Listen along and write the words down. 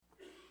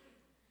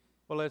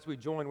Well, as we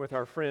join with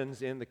our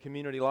friends in the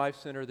Community Life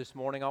Center this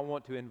morning, I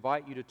want to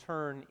invite you to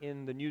turn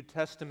in the New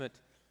Testament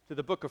to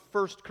the book of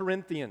 1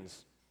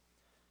 Corinthians.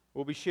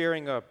 We'll be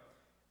sharing a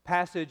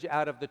passage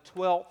out of the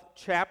 12th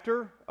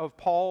chapter of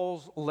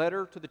Paul's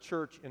letter to the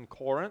church in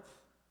Corinth.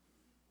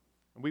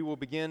 We will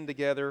begin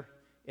together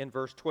in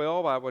verse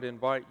 12. I would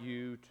invite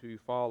you to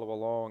follow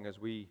along as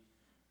we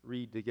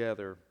read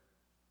together.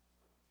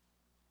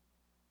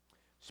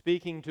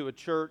 Speaking to a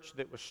church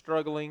that was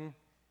struggling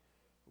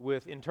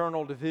with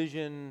internal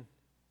division,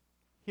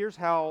 here's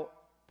how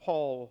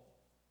Paul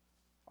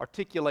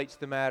articulates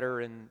the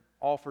matter and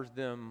offers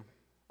them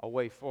a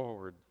way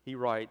forward. He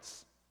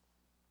writes,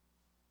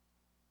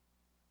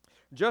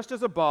 "Just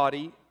as a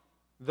body,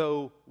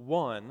 though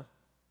one,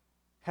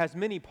 has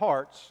many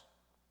parts,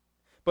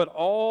 but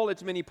all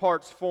its many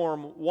parts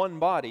form one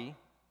body,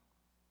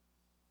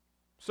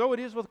 so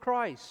it is with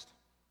Christ.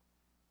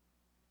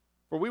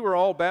 For we were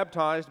all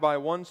baptized by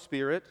one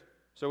Spirit,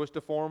 so as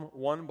to form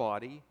one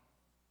body,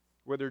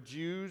 whether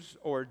Jews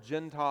or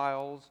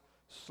Gentiles,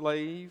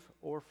 slave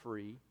or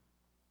free,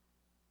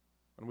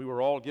 and we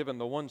were all given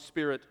the one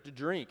Spirit to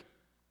drink.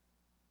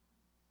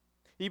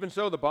 Even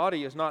so, the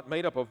body is not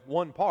made up of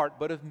one part,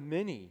 but of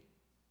many.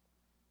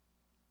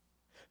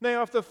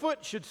 Now, if the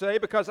foot should say,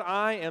 'Because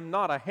I am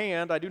not a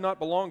hand, I do not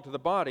belong to the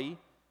body,'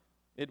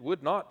 it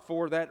would not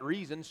for that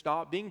reason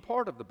stop being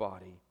part of the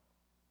body.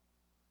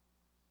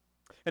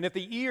 And if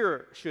the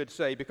ear should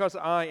say, 'Because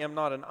I am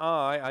not an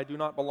eye, I do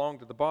not belong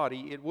to the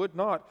body,' it would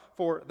not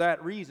for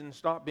that reason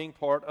stop being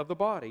part of the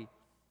body.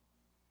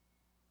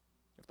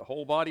 If the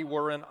whole body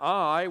were an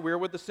eye, where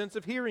would the sense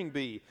of hearing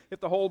be? If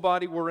the whole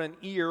body were an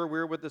ear,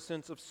 where would the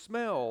sense of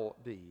smell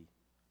be?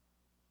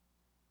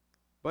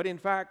 But in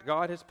fact,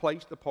 God has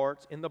placed the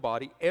parts in the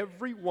body,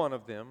 every one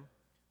of them,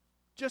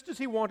 just as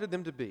He wanted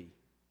them to be.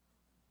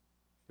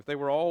 If they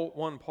were all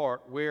one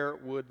part, where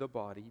would the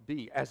body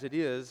be? As it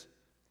is,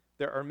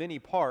 there are many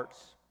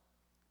parts,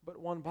 but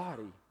one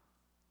body.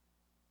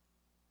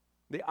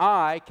 The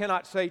eye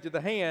cannot say to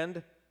the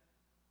hand,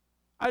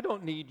 'I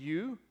don't need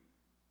you.'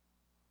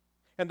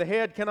 And the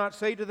head cannot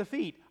say to the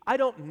feet, 'I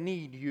don't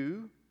need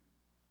you.'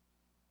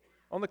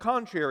 On the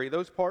contrary,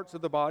 those parts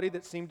of the body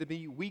that seem to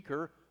be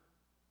weaker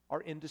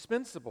are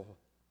indispensable.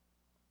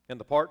 And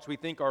the parts we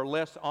think are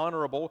less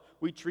honorable,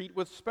 we treat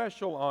with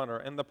special honor.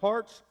 And the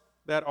parts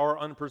that are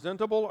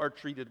unpresentable are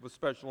treated with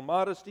special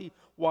modesty,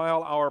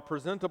 while our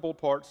presentable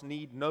parts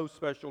need no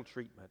special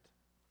treatment.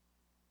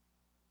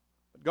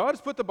 But God has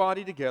put the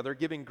body together,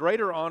 giving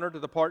greater honor to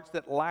the parts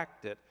that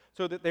lacked it,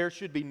 so that there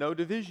should be no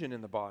division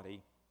in the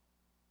body,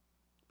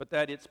 but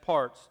that its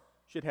parts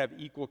should have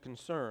equal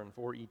concern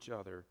for each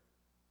other.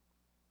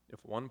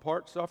 If one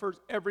part suffers,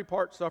 every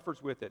part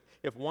suffers with it.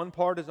 If one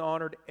part is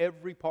honored,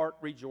 every part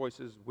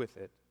rejoices with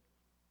it.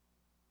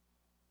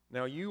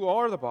 Now you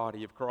are the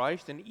body of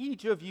Christ, and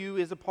each of you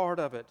is a part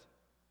of it.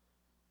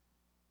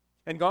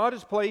 And God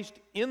has placed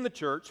in the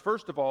church,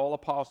 first of all,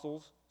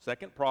 apostles,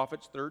 second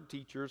prophets, third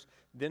teachers,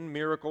 then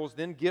miracles,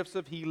 then gifts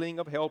of healing,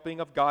 of helping,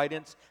 of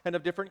guidance, and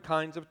of different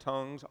kinds of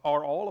tongues.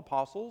 Are all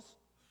apostles?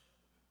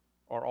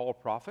 Are all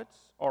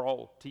prophets? Are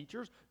all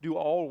teachers? Do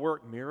all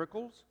work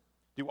miracles?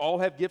 Do all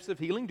have gifts of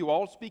healing? Do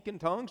all speak in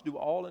tongues? Do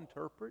all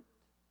interpret?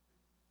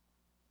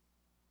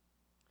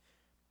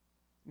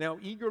 Now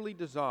eagerly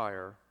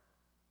desire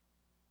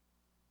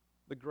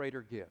the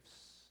greater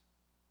gifts.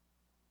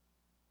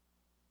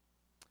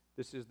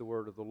 This is the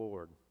word of the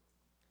Lord.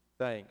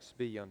 Thanks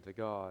be unto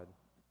God.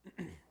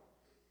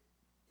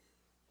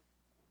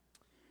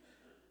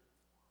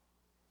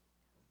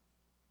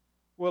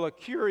 Well, a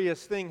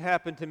curious thing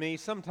happened to me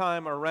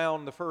sometime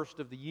around the first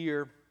of the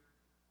year.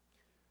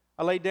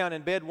 I laid down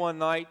in bed one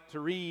night to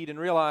read and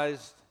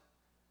realized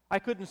I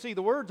couldn't see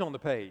the words on the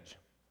page.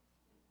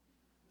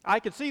 I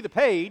could see the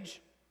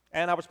page,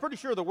 and I was pretty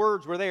sure the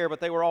words were there, but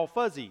they were all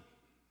fuzzy.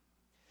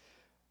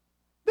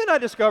 Then I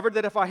discovered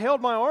that if I held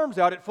my arms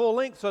out at full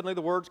length, suddenly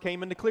the words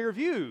came into clear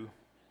view.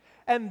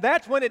 And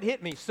that's when it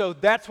hit me. So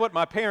that's what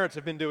my parents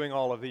have been doing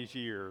all of these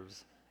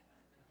years.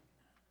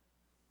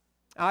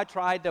 I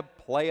tried to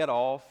play it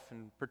off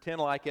and pretend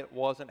like it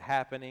wasn't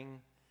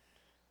happening.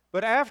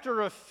 But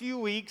after a few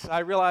weeks, I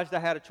realized I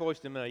had a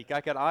choice to make.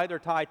 I could either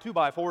tie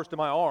 2x4s to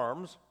my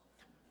arms,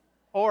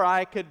 or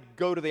I could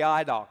go to the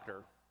eye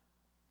doctor.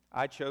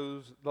 I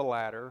chose the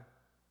latter,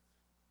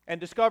 and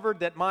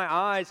discovered that my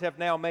eyes have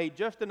now made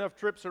just enough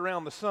trips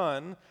around the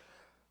sun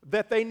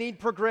that they need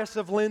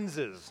progressive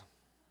lenses.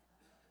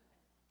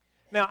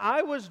 Now,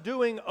 I was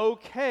doing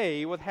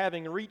okay with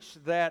having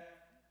reached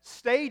that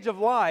stage of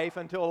life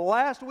until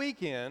last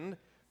weekend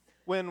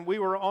when we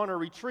were on a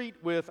retreat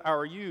with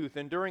our youth,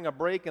 and during a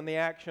break in the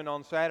action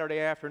on Saturday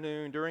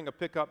afternoon, during a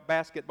pickup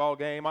basketball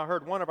game, I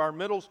heard one of our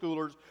middle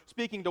schoolers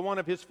speaking to one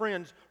of his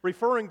friends,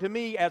 referring to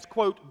me as,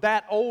 quote,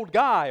 "that old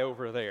guy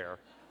over there."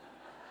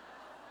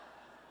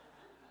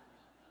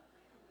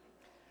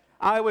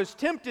 I was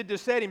tempted to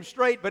set him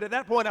straight, but at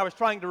that point I was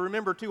trying to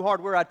remember too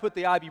hard where I'd put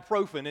the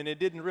ibuprofen, and it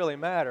didn't really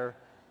matter.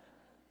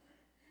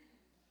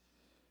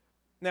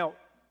 Now,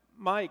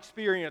 My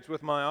experience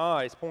with my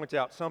eyes points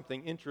out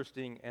something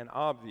interesting and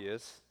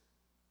obvious.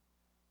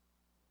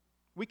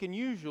 We can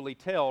usually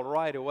tell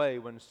right away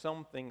when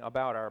something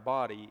about our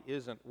body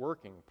isn't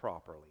working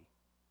properly.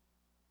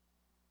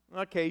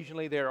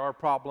 Occasionally there are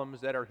problems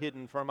that are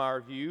hidden from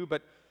our view,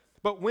 but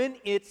when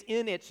it's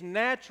in its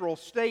natural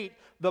state,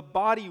 the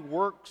body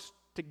works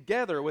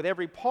together with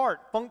every part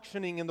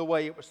functioning in the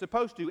way it was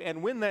supposed to.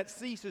 And when that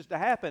ceases to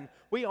happen,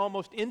 we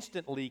almost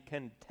instantly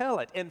can tell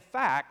it. In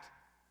fact,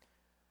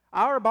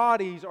 our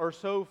bodies are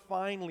so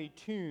finely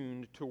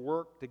tuned to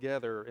work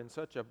together in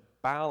such a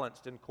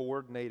balanced and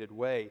coordinated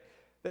way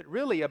that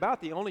really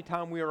about the only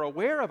time we are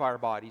aware of our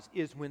bodies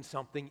is when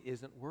something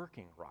isn't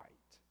working right.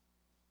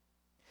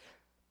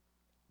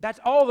 That's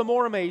all the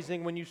more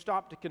amazing when you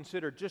stop to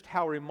consider just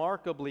how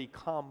remarkably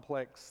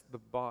complex the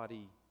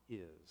body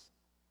is.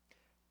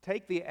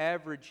 Take the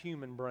average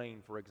human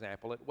brain, for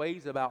example. It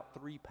weighs about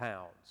 3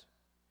 pounds.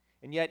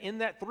 And yet in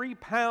that 3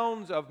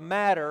 pounds of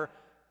matter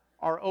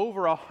are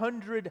over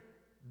 100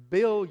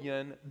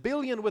 billion,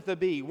 billion with a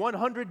B,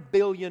 100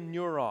 billion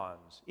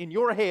neurons in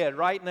your head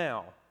right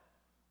now.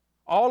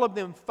 All of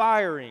them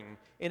firing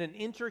in an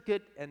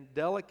intricate and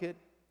delicate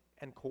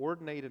and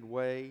coordinated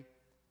way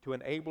to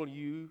enable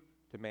you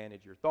to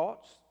manage your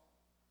thoughts,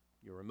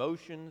 your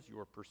emotions,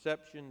 your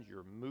perceptions,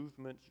 your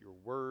movements, your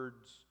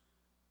words.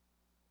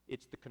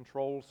 It's the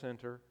control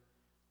center,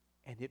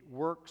 and it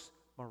works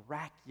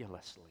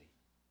miraculously.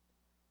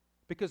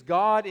 Because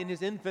God, in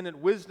His infinite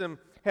wisdom,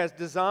 has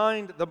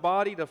designed the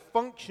body to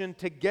function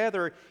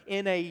together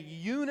in a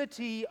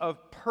unity of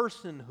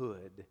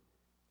personhood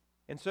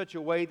in such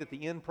a way that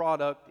the end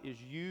product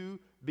is you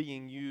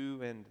being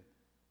you and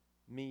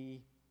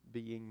me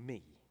being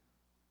me.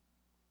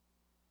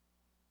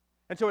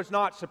 And so it's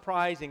not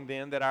surprising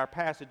then that our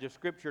passage of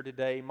Scripture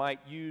today might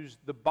use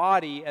the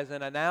body as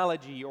an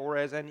analogy or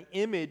as an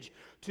image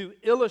to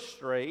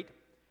illustrate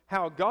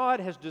how God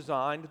has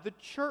designed the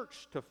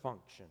church to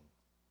function.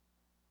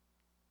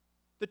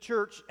 The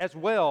church as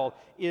well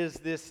is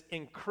this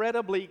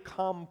incredibly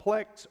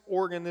complex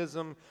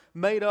organism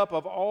made up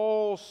of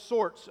all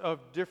sorts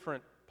of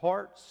different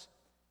parts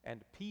and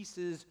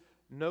pieces,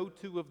 no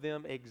two of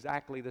them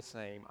exactly the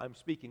same. I'm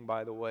speaking,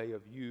 by the way,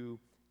 of you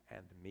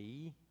and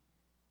me.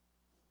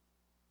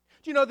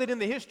 Do you know that in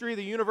the history of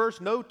the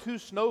universe, no two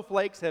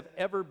snowflakes have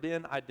ever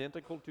been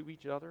identical to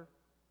each other?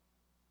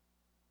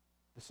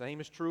 The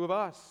same is true of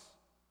us.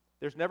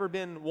 There's never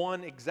been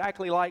one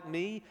exactly like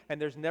me, and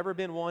there's never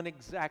been one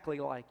exactly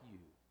like you.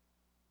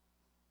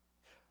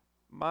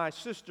 My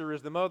sister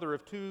is the mother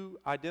of 2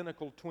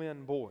 identical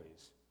twin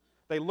boys.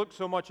 They look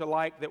so much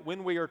alike that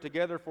when we are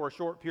together for a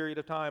short period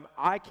of time,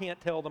 I can't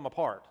tell them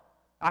apart.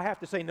 I have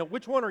to say, no,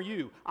 which one are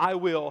you? I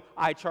will,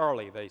 I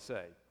Charlie, they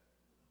say.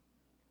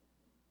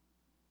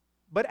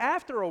 But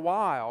after a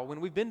while,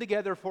 when we've been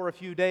together for a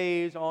few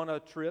days on a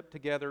trip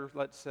together,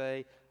 let's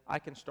say, I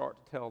can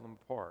start to tell them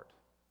apart.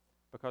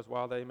 Because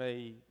while they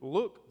may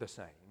look the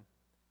same,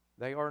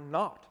 they are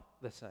not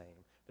the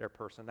same. Their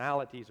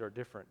personalities are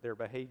different. Their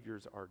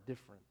behaviors are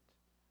different.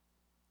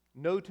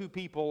 No two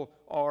people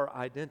are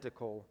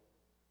identical.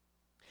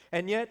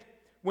 And yet,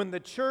 when the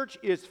church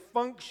is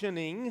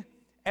functioning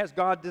as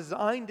God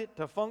designed it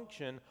to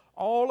function,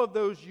 all of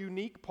those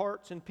unique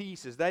parts and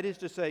pieces, that is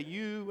to say,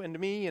 you and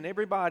me and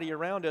everybody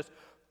around us,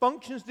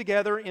 functions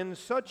together in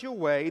such a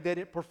way that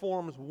it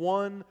performs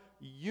one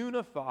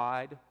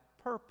unified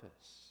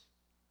purpose.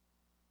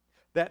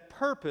 That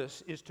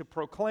purpose is to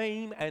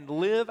proclaim and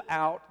live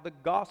out the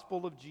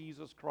gospel of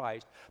Jesus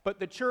Christ. But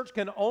the church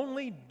can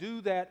only do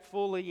that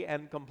fully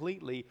and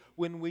completely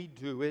when we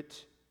do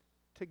it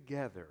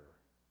together.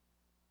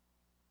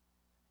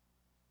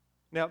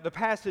 Now, the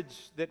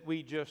passage that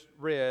we just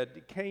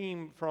read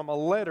came from a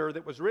letter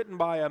that was written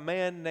by a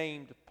man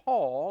named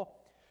Paul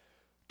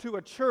to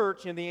a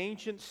church in the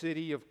ancient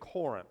city of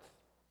Corinth.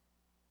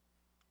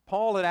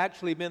 Paul had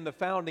actually been the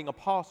founding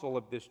apostle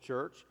of this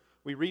church.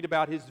 We read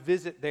about his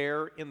visit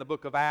there in the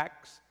book of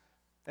Acts.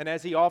 And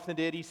as he often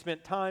did, he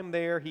spent time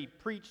there. He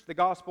preached the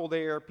gospel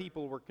there.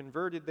 People were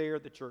converted there.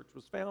 The church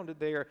was founded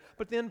there.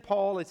 But then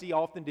Paul, as he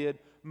often did,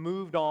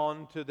 moved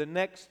on to the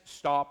next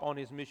stop on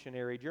his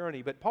missionary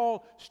journey. But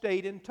Paul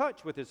stayed in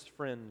touch with his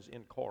friends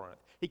in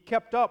Corinth. He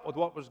kept up with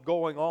what was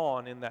going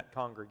on in that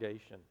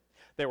congregation.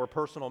 There were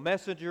personal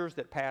messengers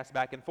that passed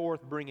back and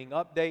forth, bringing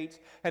updates.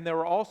 And there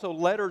were also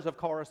letters of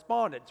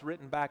correspondence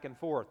written back and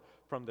forth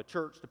from the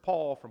church to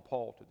Paul, from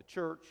Paul to the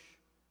church.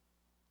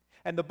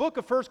 And the book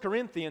of 1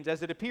 Corinthians,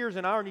 as it appears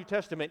in our New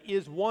Testament,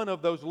 is one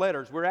of those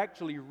letters. We're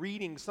actually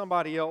reading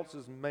somebody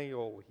else's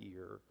mail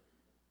here.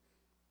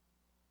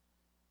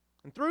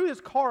 And through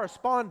his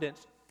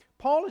correspondence,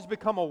 Paul has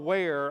become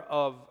aware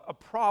of a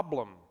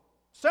problem,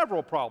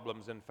 several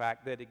problems, in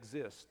fact, that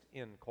exist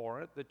in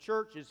Corinth. The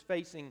church is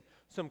facing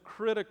some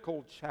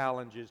critical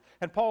challenges.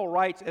 And Paul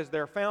writes as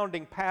their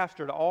founding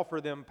pastor to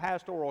offer them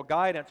pastoral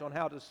guidance on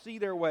how to see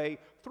their way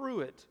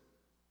through it.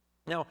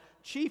 Now,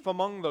 chief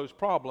among those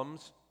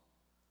problems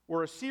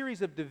were a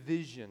series of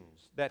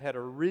divisions that had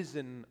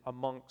arisen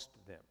amongst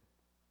them.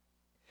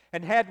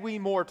 And had we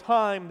more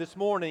time this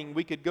morning,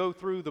 we could go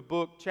through the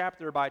book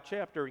chapter by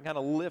chapter and kind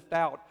of lift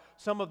out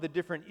some of the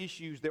different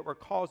issues that were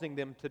causing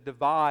them to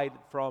divide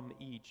from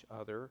each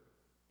other.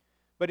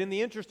 But in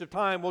the interest of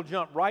time, we'll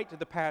jump right to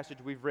the passage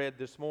we've read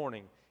this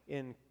morning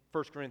in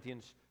 1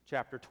 Corinthians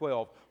chapter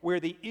 12,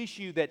 where the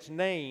issue that's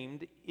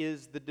named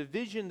is the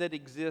division that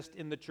exists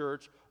in the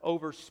church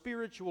over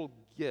spiritual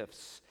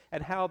gifts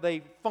and how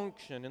they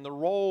function and the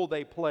role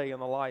they play in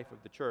the life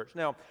of the church.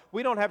 Now,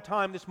 we don't have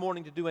time this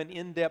morning to do an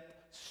in-depth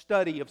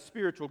study of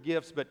spiritual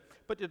gifts, but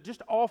to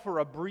just offer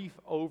a brief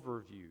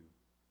overview.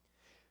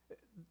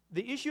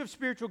 The issue of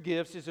spiritual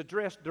gifts is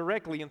addressed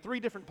directly in three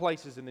different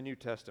places in the New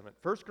Testament: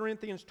 1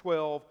 Corinthians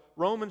 12,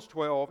 Romans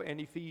 12, and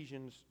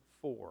Ephesians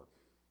 4.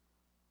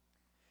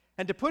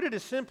 And to put it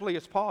as simply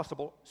as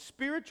possible,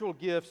 spiritual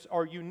gifts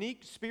are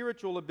unique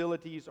spiritual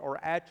abilities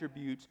or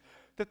attributes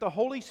that the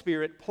Holy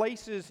Spirit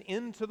places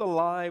into the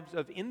lives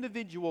of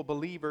individual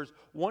believers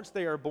once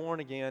they are born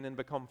again and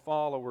become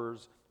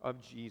followers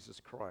of Jesus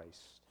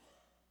Christ.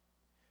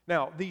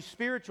 Now, these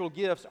spiritual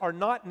gifts are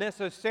not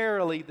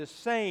necessarily the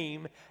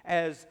same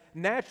as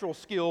natural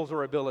skills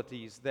or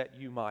abilities that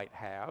you might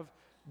have,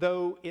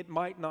 though it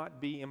might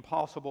not be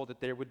impossible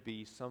that there would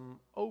be some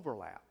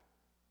overlap.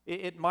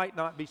 It might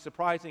not be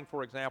surprising,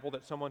 for example,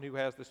 that someone who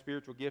has the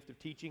spiritual gift of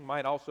teaching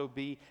might also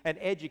be an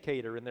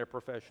educator in their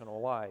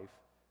professional life.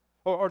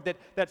 Or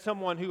that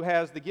someone who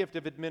has the gift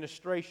of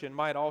administration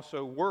might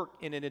also work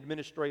in an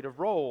administrative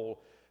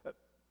role.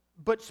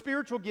 But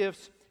spiritual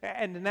gifts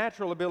and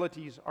natural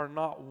abilities are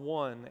not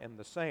one and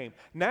the same.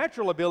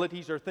 Natural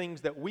abilities are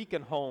things that we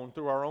can hone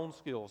through our own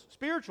skills.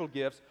 Spiritual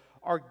gifts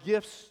are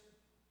gifts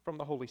from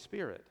the Holy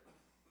Spirit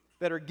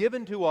that are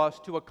given to us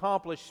to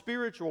accomplish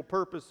spiritual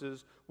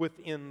purposes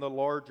within the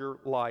larger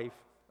life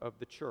of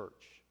the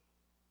church.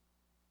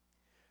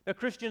 Now,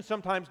 Christians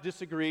sometimes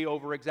disagree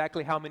over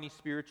exactly how many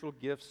spiritual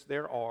gifts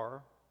there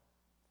are.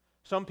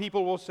 Some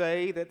people will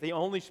say that the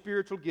only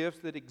spiritual gifts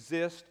that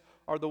exist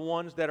are the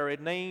ones that are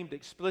named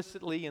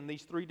explicitly in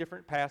these three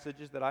different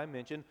passages that I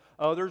mentioned.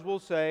 Others will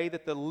say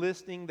that the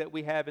listing that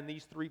we have in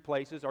these three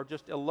places are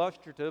just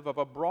illustrative of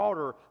a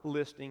broader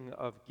listing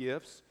of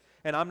gifts.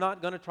 And I'm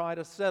not going to try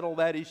to settle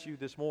that issue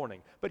this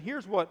morning. But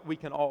here's what we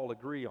can all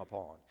agree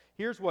upon.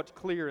 Here's what's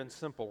clear and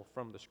simple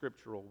from the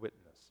scriptural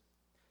witness.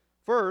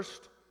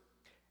 First,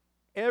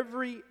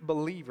 every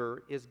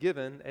believer is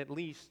given at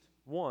least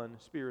one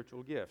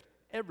spiritual gift.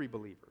 Every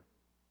believer.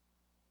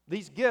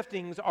 These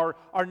giftings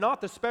are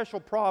not the special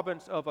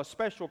province of a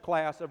special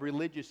class of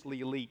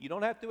religiously elite. You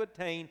don't have to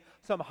attain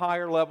some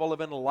higher level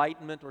of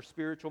enlightenment or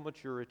spiritual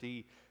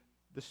maturity.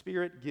 The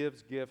Spirit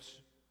gives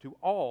gifts to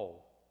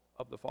all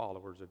of the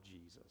followers of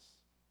Jesus.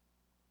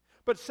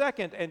 But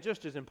second, and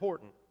just as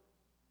important,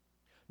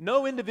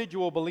 no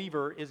individual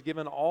believer is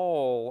given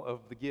all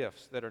of the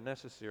gifts that are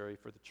necessary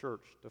for the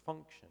church to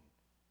function.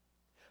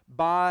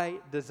 By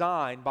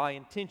design, by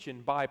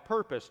intention, by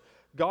purpose,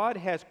 God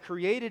has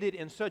created it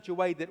in such a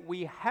way that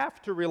we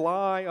have to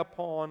rely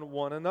upon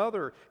one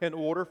another in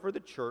order for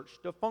the church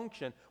to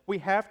function. We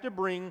have to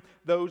bring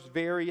those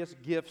various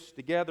gifts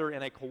together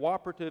in a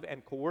cooperative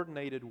and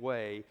coordinated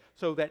way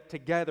so that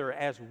together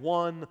as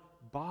one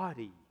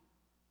body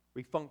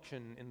we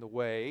function in the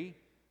way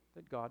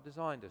that God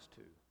designed us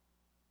to.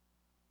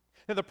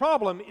 Now, the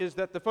problem is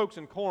that the folks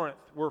in Corinth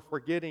were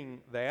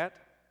forgetting that.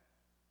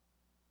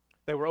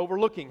 They were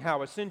overlooking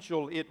how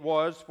essential it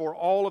was for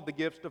all of the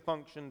gifts to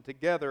function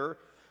together,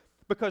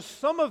 because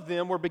some of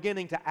them were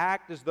beginning to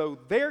act as though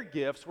their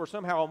gifts were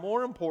somehow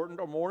more important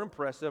or more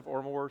impressive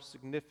or more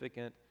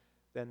significant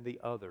than the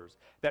others.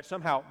 That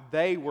somehow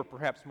they were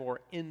perhaps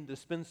more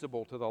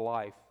indispensable to the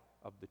life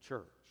of the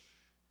church.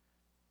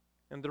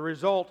 And the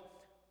result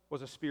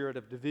was a spirit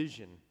of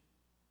division.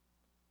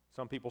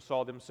 Some people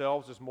saw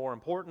themselves as more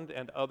important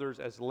and others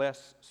as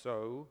less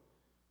so.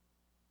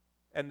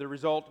 And the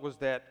result was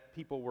that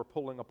people were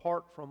pulling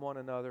apart from one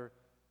another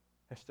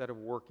instead of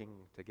working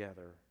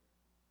together.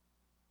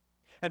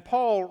 And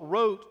Paul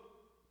wrote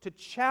to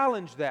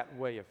challenge that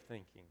way of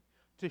thinking,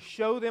 to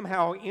show them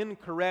how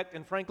incorrect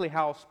and frankly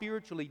how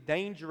spiritually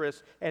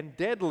dangerous and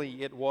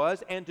deadly it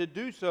was. And to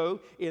do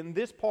so, in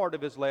this part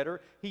of his letter,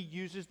 he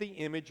uses the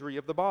imagery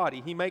of the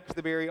body. He makes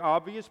the very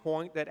obvious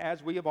point that,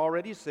 as we have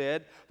already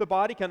said, the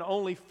body can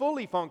only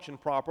fully function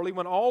properly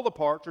when all the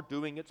parts are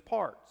doing its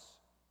parts.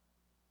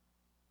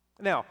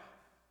 Now,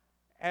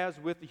 as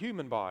with the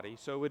human body,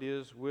 so it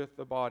is with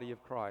the body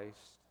of Christ.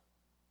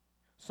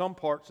 Some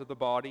parts of the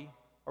body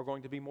are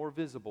going to be more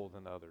visible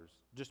than others.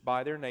 Just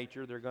by their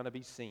nature, they're going to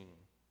be seen.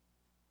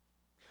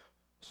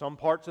 Some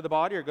parts of the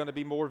body are going to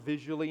be more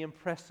visually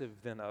impressive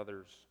than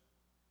others.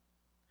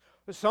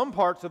 Some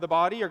parts of the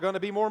body are going to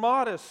be more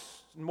modest,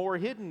 more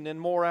hidden, and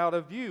more out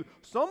of view.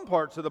 Some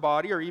parts of the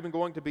body are even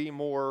going to be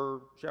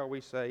more, shall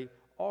we say,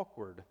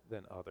 awkward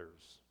than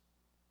others.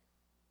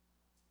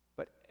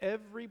 But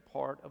every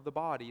part of the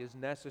body is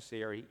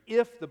necessary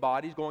if the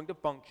body is going to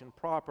function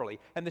properly.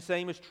 And the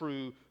same is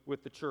true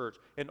with the church.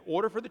 In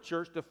order for the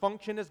church to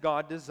function as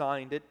God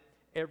designed it,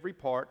 every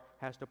part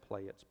has to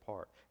play its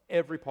part.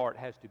 Every part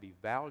has to be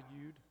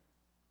valued.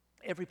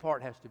 Every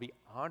part has to be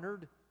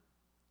honored.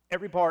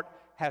 Every part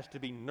has to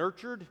be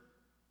nurtured.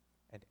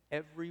 And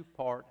every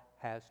part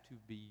has to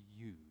be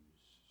used.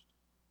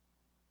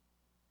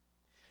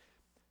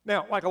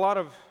 Now, like a lot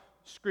of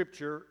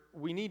Scripture,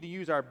 we need to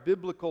use our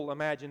biblical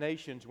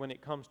imaginations when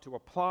it comes to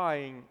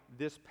applying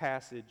this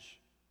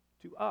passage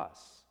to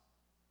us.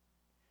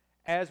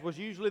 As was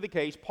usually the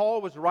case,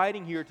 Paul was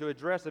writing here to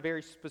address a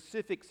very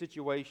specific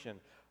situation,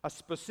 a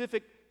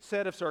specific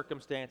set of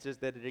circumstances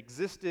that had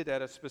existed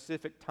at a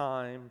specific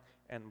time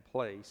and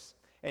place.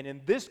 And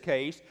in this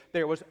case,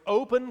 there was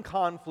open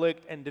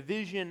conflict and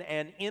division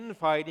and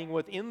infighting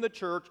within the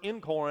church in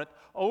Corinth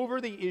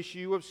over the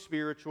issue of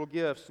spiritual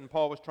gifts. And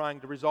Paul was trying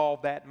to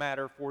resolve that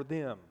matter for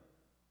them.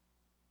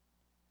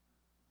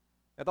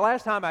 Now, the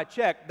last time I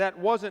checked, that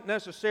wasn't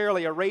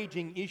necessarily a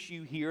raging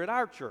issue here at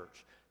our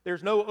church.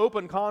 There's no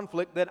open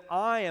conflict that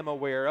I am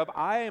aware of.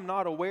 I am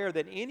not aware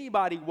that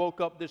anybody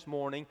woke up this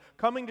morning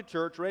coming to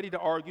church ready to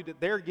argue that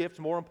their gift's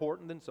more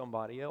important than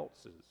somebody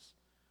else's.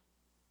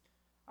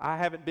 I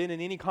haven't been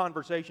in any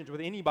conversations with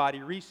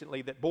anybody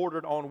recently that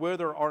bordered on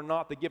whether or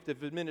not the gift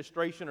of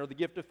administration or the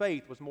gift of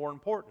faith was more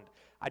important.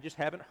 I just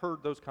haven't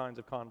heard those kinds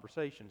of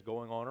conversations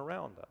going on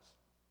around us.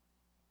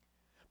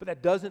 But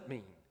that doesn't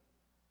mean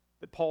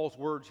that Paul's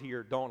words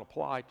here don't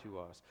apply to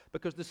us,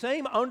 because the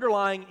same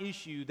underlying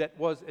issue that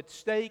was at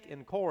stake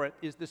in Corinth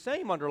is the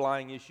same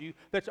underlying issue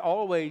that's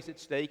always at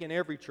stake in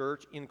every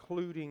church,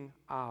 including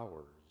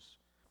ours.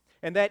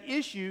 And that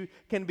issue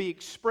can be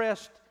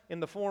expressed in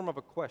the form of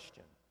a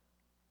question.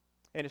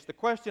 And it's the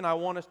question I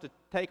want us to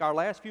take our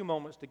last few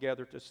moments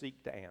together to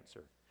seek to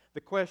answer.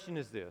 The question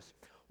is this: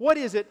 what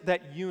is it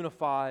that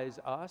unifies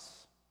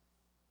us?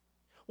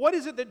 What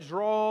is it that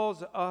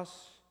draws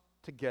us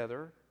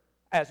together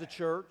as a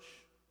church?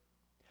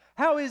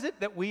 How is it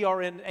that we are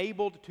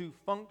enabled to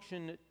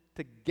function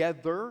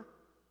together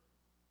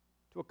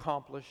to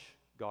accomplish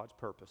God's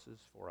purposes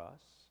for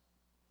us?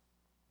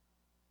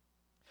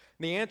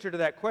 The answer to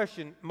that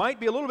question might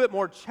be a little bit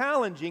more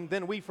challenging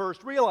than we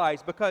first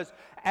realized, because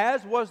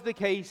as was the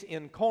case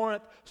in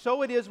Corinth,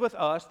 so it is with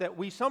us that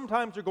we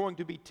sometimes are going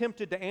to be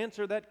tempted to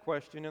answer that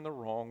question in the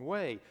wrong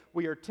way.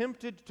 We are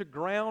tempted to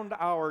ground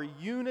our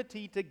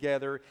unity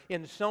together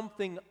in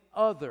something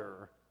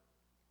other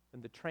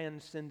than the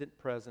transcendent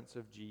presence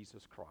of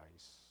Jesus Christ.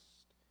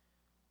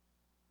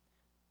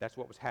 That's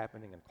what was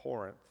happening in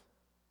Corinth.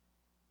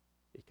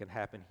 It can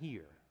happen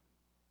here.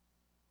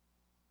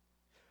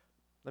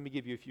 Let me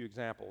give you a few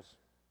examples.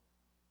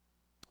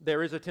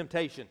 There is a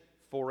temptation,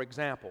 for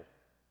example,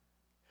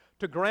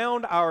 to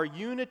ground our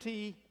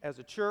unity as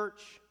a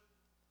church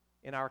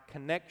in our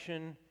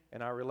connection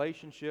and our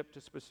relationship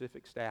to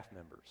specific staff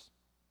members.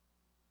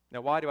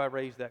 Now, why do I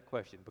raise that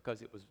question?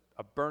 Because it was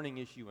a burning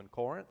issue in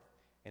Corinth,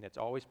 and it's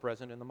always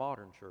present in the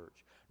modern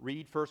church.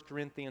 Read 1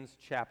 Corinthians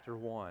chapter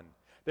 1.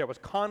 There was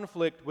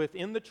conflict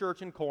within the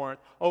church in Corinth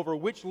over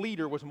which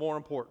leader was more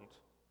important.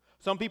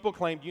 Some people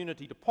claimed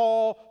unity to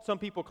Paul. Some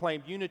people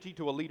claimed unity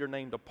to a leader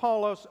named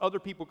Apollos. Other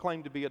people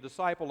claimed to be a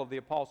disciple of the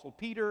Apostle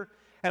Peter.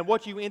 And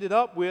what you ended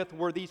up with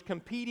were these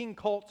competing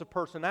cults of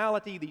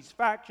personality, these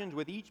factions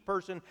with each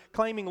person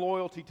claiming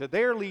loyalty to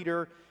their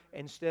leader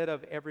instead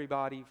of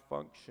everybody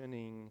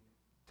functioning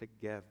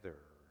together.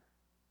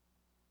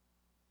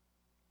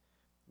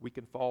 We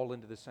can fall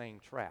into the same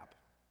trap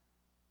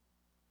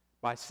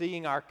by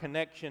seeing our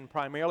connection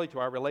primarily to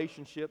our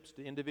relationships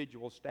to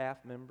individual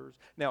staff members.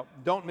 Now,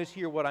 don't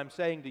mishear what I'm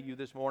saying to you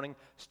this morning.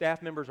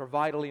 Staff members are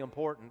vitally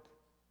important.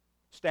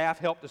 Staff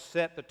help to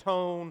set the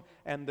tone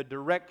and the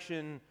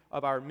direction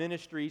of our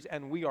ministries,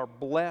 and we are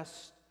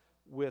blessed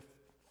with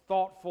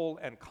thoughtful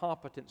and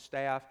competent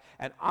staff,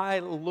 and I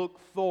look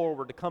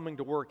forward to coming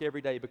to work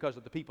every day because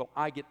of the people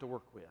I get to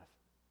work with.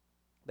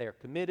 They are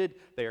committed,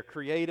 they are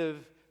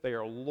creative, they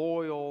are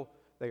loyal,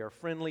 they are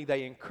friendly,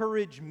 they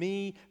encourage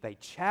me, they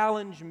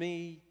challenge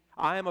me.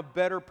 I am a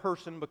better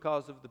person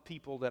because of the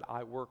people that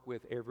I work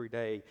with every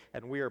day,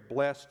 and we are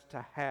blessed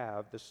to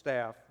have the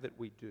staff that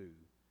we do.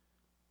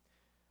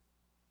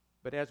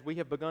 But as we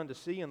have begun to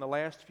see in the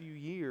last few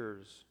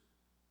years,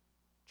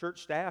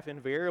 church staff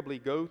invariably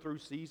go through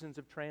seasons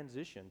of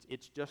transitions.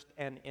 It's just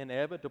an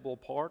inevitable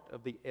part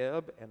of the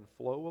ebb and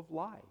flow of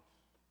life.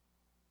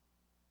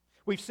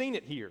 We've seen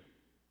it here.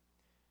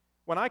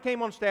 When I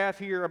came on staff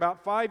here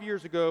about 5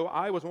 years ago,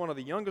 I was one of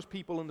the youngest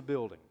people in the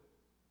building.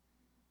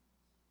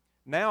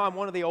 Now I'm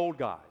one of the old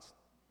guys.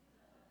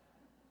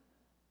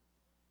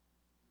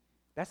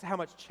 That's how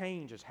much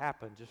change has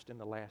happened just in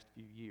the last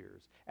few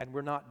years. And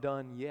we're not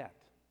done yet.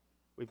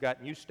 We've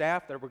got new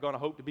staff that we're going to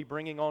hope to be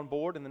bringing on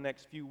board in the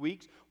next few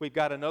weeks. We've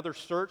got another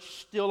search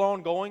still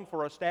ongoing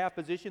for a staff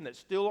position that's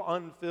still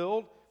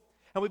unfilled.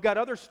 And we've got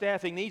other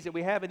staffing needs that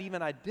we haven't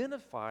even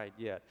identified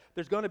yet.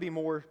 There's going to be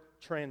more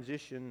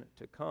transition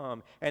to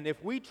come. And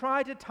if we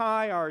try to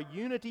tie our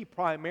unity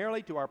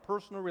primarily to our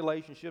personal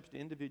relationships to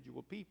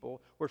individual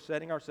people, we're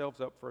setting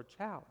ourselves up for a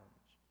challenge.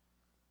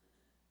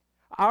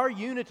 Our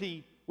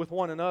unity with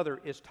one another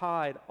is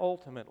tied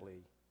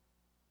ultimately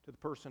to the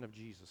person of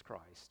Jesus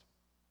Christ,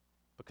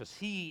 because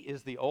He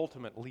is the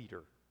ultimate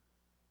leader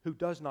who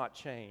does not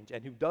change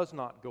and who does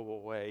not go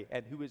away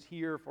and who is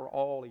here for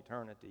all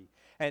eternity.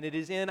 And it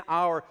is in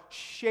our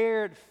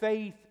shared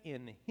faith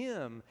in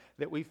Him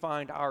that we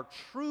find our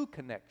true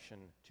connection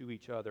to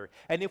each other.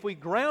 And if we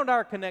ground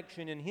our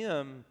connection in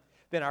Him,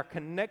 then our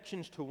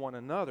connections to one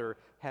another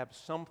have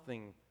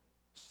something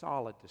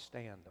solid to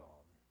stand on.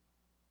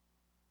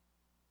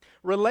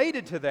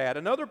 Related to that,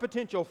 another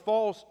potential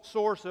false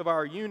source of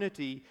our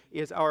unity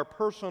is our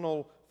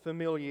personal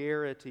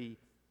familiarity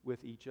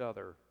with each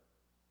other.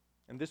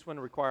 And this one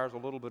requires a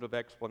little bit of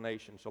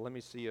explanation, so let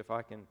me see if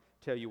I can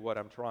tell you what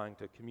I'm trying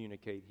to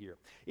communicate here.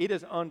 It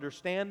is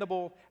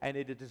understandable, and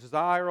it is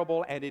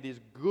desirable, and it is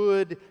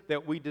good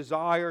that we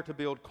desire to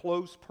build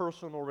close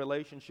personal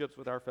relationships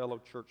with our fellow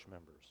church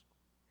members.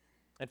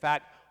 In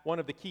fact, one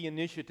of the key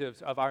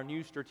initiatives of our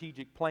new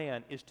strategic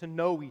plan is to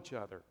know each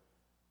other.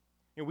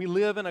 You know, we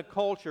live in a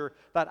culture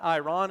that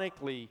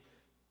ironically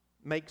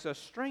makes us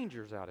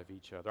strangers out of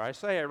each other. I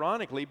say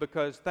ironically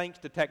because thanks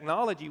to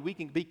technology, we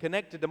can be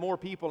connected to more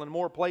people in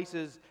more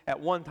places at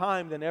one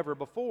time than ever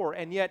before,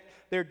 and yet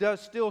there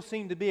does still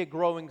seem to be a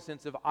growing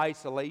sense of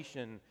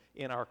isolation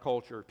in our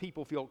culture.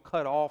 People feel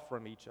cut off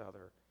from each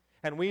other.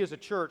 And we as a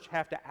church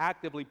have to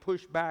actively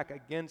push back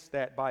against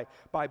that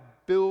by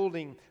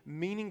building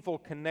meaningful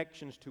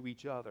connections to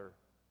each other.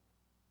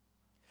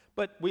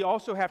 But we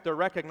also have to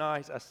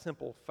recognize a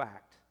simple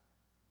fact.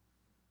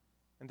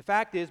 And the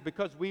fact is,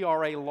 because we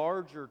are a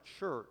larger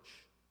church,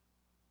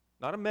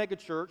 not a mega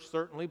church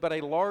certainly, but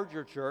a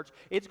larger church,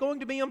 it's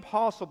going to be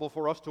impossible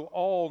for us to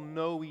all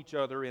know each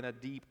other in a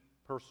deep,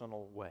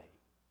 personal way.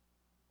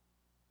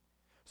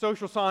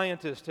 Social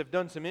scientists have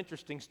done some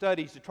interesting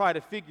studies to try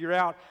to figure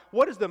out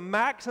what is the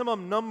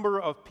maximum number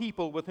of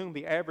people with whom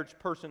the average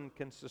person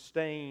can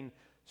sustain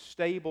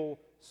stable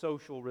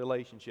social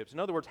relationships. In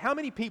other words, how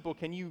many people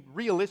can you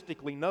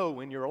realistically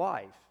know in your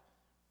life?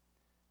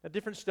 Now,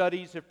 different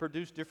studies have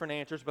produced different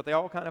answers, but they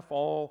all kind of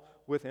fall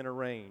within a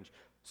range.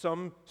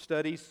 Some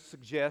studies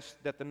suggest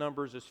that the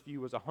number is as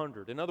few as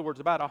 100. In other words,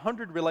 about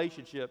 100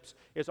 relationships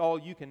is all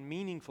you can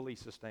meaningfully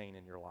sustain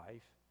in your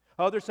life.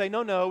 Others say,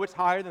 no, it's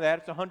higher than that.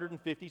 It's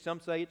 150. Some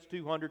say it's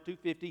 200,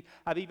 250.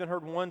 I've even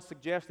heard one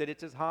suggest that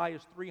it's as high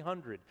as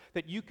 300,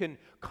 that you can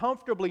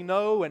comfortably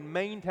know and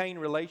maintain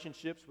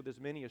relationships with as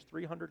many as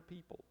 300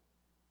 people.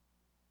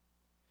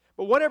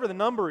 But whatever the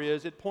number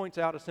is, it points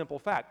out a simple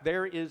fact.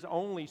 There is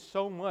only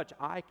so much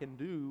I can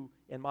do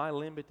in my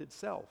limited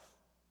self.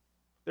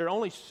 There are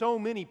only so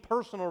many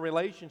personal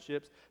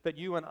relationships that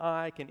you and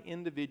I can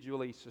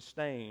individually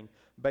sustain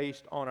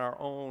based on our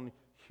own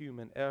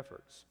human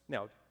efforts.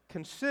 Now,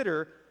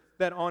 consider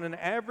that on an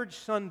average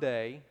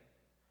Sunday,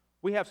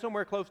 we have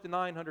somewhere close to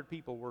 900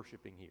 people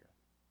worshiping here.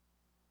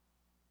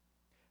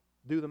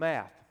 Do the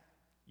math.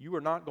 You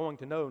are not going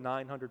to know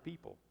 900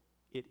 people.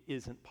 It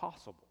isn't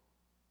possible.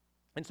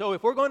 And so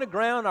if we're going to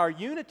ground our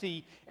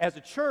unity as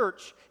a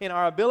church in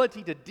our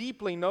ability to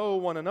deeply know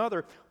one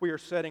another, we are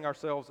setting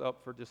ourselves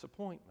up for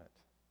disappointment.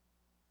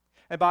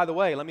 And by the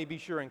way, let me be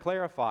sure and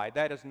clarify,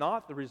 that is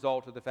not the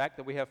result of the fact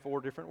that we have 4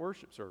 different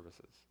worship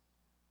services.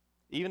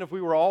 Even if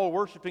we were all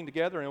worshiping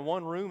together in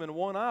one room in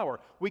 1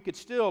 hour, we could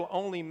still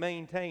only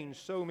maintain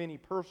so many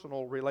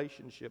personal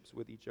relationships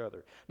with each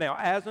other. Now,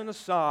 as an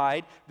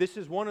aside, this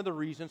is one of the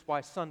reasons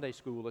why Sunday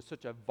school is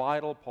such a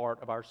vital part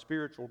of our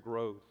spiritual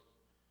growth.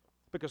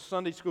 Because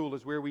Sunday school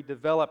is where we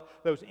develop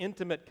those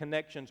intimate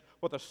connections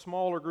with a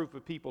smaller group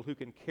of people who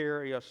can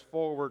carry us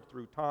forward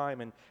through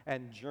time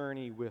and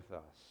journey with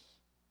us.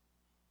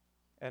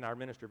 And our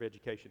minister of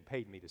education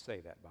paid me to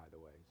say that, by the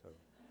way.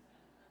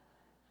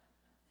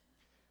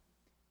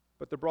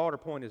 But the broader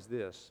point is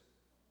this.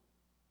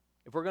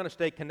 If we're going to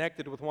stay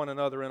connected with one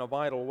another in a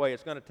vital way,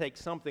 it's going to take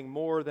something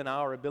more than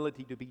our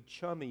ability to be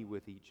chummy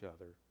with each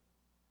other.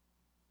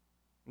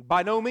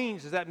 By no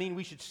means does that mean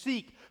we should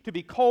seek to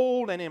be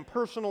cold and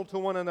impersonal to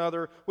one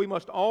another. We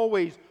must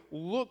always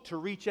look to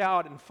reach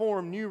out and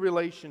form new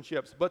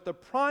relationships. But the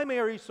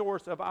primary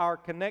source of our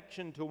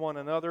connection to one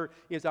another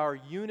is our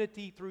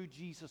unity through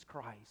Jesus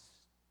Christ.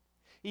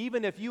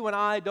 Even if you and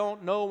I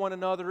don't know one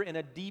another in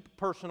a deep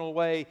personal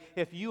way,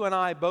 if you and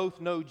I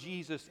both know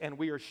Jesus and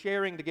we are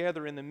sharing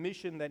together in the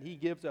mission that He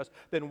gives us,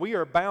 then we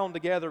are bound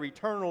together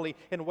eternally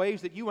in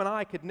ways that you and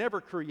I could never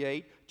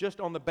create just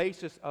on the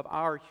basis of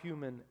our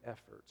human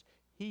efforts.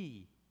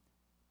 He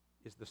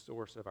is the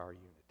source of our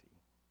unity.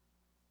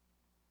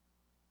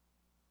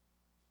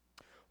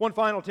 One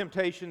final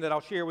temptation that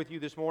I'll share with you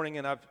this morning,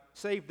 and I've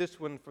saved this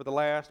one for the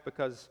last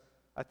because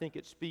I think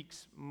it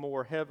speaks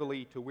more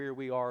heavily to where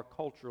we are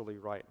culturally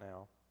right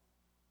now.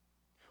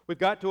 We've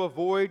got to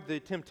avoid the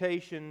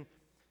temptation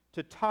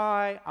to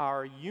tie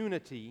our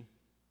unity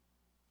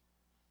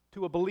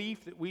to a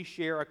belief that we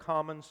share a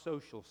common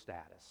social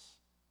status.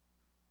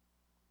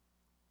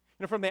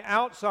 And from the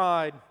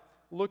outside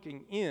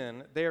looking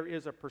in, there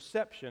is a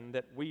perception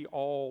that we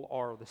all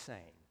are the same,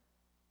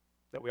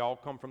 that we all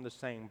come from the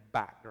same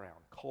background,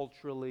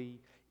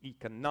 culturally,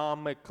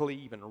 economically,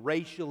 even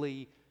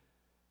racially.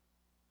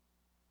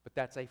 But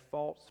that's a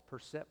false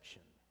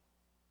perception.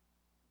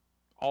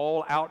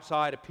 All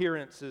outside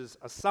appearances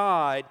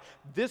aside,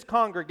 this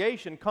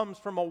congregation comes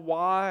from a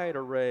wide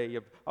array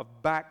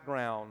of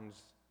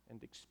backgrounds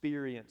and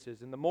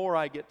experiences. And the more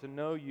I get to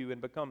know you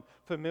and become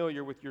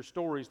familiar with your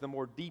stories, the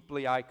more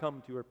deeply I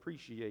come to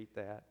appreciate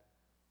that.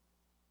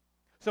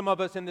 Some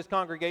of us in this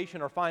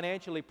congregation are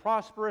financially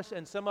prosperous,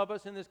 and some of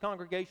us in this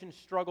congregation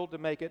struggle to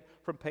make it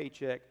from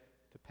paycheck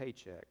to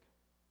paycheck.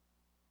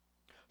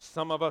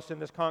 Some of us in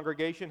this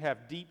congregation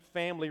have deep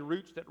family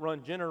roots that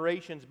run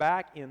generations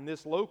back in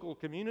this local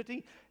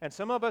community, and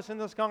some of us in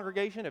this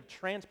congregation have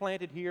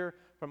transplanted here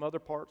from other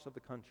parts of the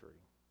country.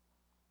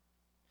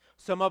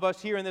 Some of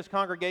us here in this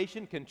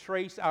congregation can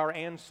trace our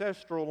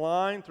ancestral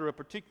line through a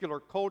particular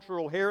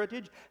cultural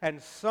heritage,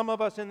 and some of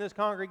us in this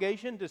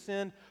congregation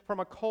descend from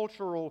a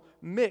cultural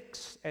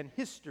mix and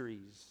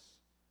histories.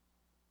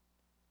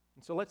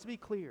 And so let's be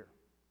clear.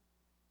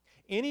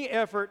 Any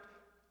effort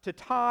to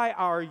tie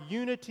our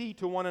unity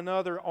to one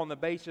another on the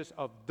basis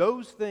of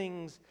those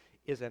things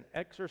is an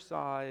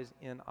exercise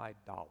in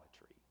idolatry.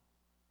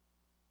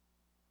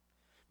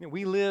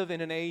 We live in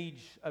an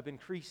age of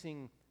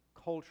increasing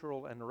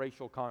cultural and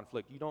racial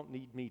conflict. You don't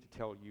need me to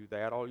tell you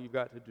that. All you've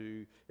got to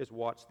do is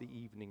watch the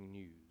evening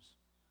news.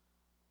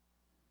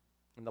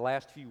 In the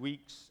last few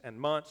weeks and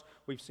months,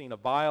 we've seen a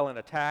violent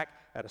attack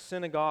at a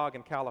synagogue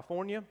in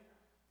California,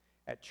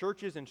 at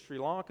churches in Sri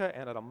Lanka,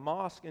 and at a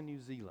mosque in New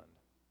Zealand.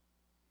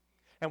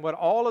 And what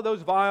all of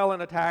those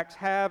violent attacks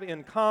have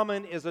in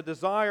common is a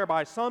desire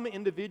by some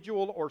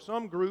individual or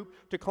some group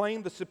to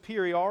claim the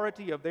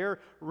superiority of their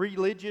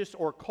religious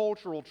or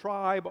cultural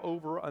tribe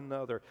over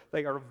another.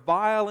 They are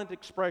violent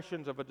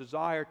expressions of a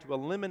desire to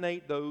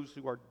eliminate those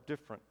who are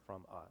different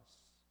from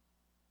us.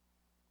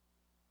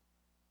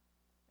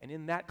 And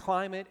in that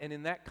climate and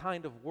in that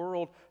kind of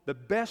world, the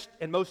best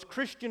and most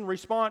Christian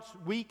response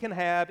we can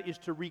have is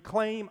to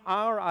reclaim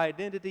our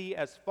identity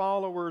as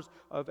followers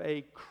of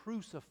a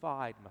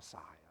crucified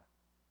Messiah.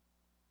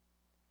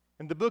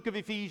 In the book of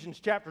Ephesians,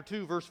 chapter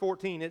 2, verse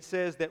 14, it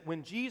says that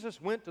when Jesus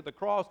went to the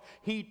cross,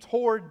 He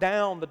tore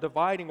down the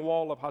dividing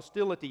wall of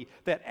hostility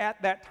that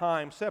at that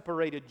time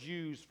separated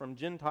Jews from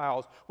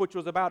Gentiles, which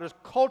was about as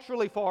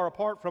culturally far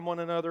apart from one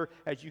another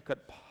as you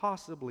could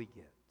possibly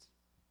get.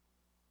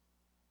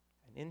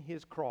 And in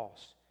His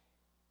cross,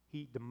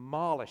 He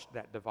demolished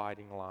that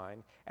dividing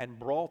line and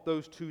brought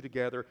those two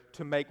together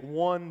to make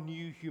one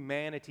new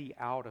humanity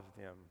out of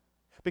them.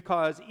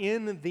 Because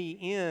in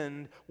the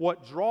end,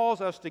 what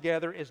draws us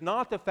together is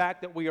not the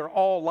fact that we are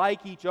all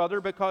like each other,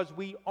 because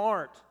we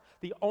aren't.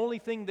 The only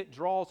thing that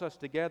draws us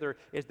together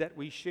is that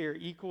we share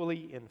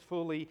equally and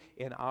fully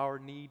in our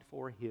need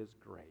for His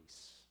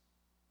grace.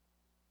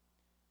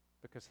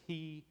 Because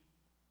He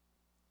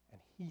and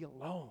He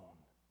alone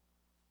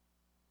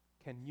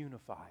can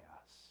unify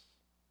us.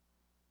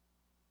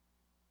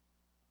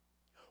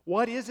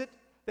 What is it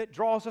that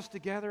draws us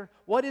together?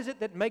 What is it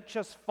that makes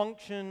us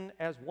function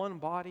as one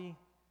body?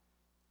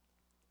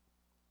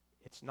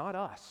 It's not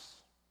us.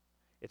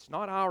 It's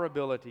not our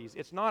abilities.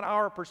 It's not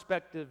our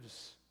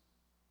perspectives.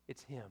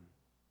 It's Him.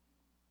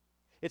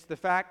 It's the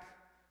fact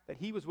that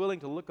He was willing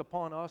to look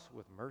upon us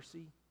with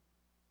mercy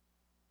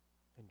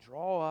and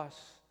draw us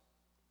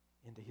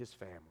into His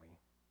family.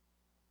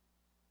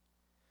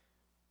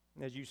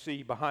 As you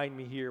see behind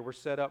me here, we're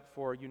set up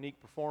for a unique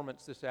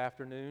performance this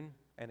afternoon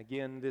and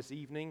again this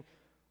evening,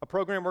 a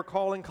program we're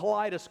calling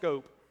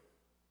Kaleidoscope.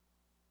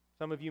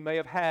 Some of you may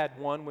have had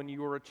one when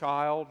you were a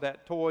child,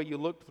 that toy you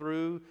looked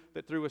through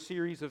that through a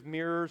series of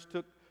mirrors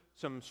took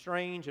some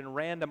strange and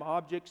random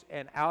objects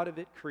and out of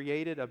it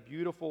created a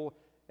beautiful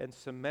and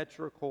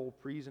symmetrical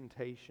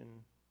presentation,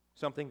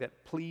 something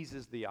that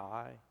pleases the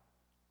eye.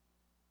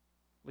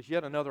 It's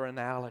yet another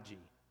analogy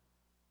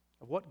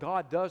of what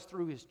God does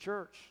through His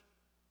church.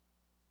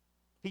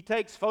 He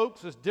takes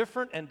folks as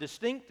different and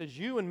distinct as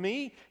you and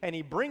me, and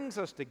He brings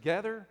us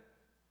together.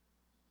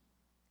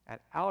 And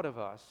out of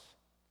us,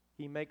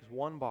 He makes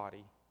one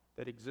body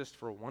that exists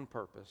for one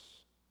purpose,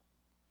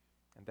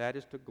 and that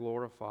is to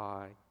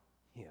glorify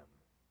Him.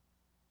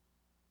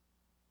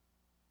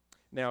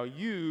 Now,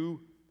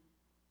 you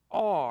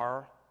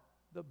are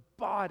the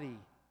body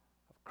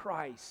of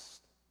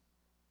Christ,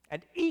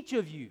 and each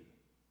of you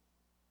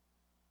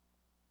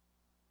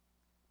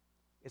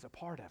is a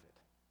part of it.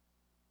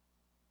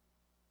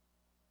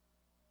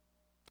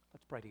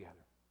 Let's pray together.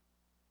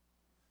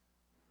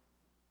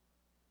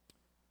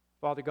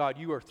 Father God,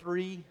 You are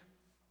three,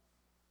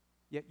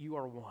 yet You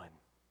are one.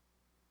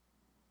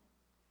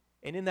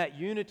 And in that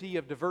unity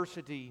of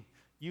diversity,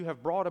 You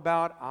have brought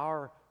about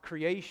our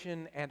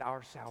creation and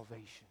our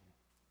salvation.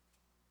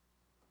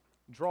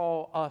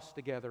 Draw us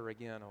together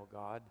again, O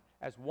God,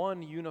 as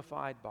one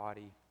unified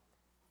body,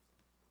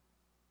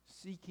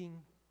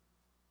 seeking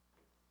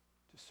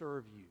to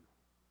serve You.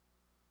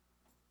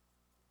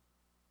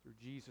 Through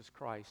Jesus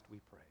Christ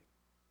we pray.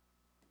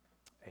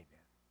 Amen.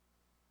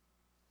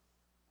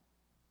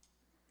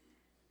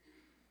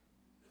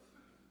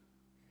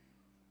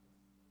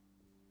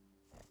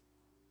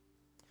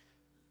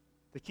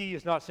 The key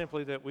is not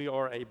simply that we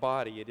are a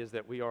body, it is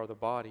that we are the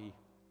body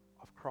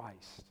of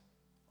Christ,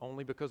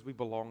 only because we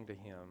belong to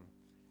Him.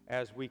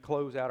 as we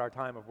close out our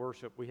time of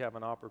worship, we have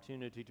an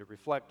opportunity to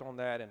reflect on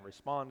that and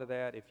respond to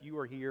that. If you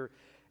are here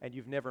and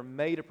you've never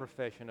made a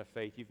profession of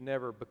faith, you've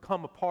never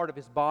become a part of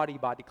His body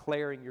by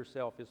declaring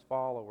yourself His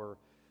follower,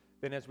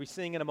 then as we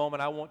sing in a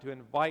moment, I want to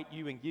invite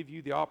you and give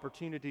you the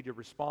opportunity to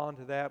respond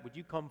to that. Would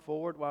you come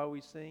forward while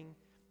we sing?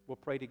 We'll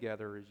pray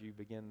together as you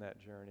begin that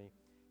journey.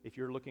 If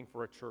you're looking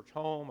for a church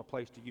home, a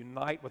place to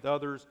unite with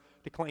others,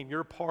 to claim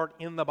your part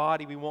in the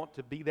body, we want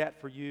to be that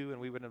for you, and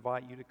we would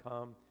invite you to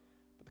come.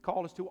 But the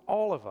call is to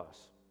all of us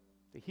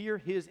to hear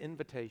His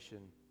invitation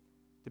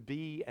to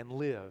be and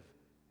live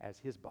as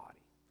His body.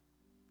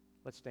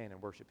 Let's stand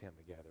and worship Him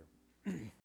together.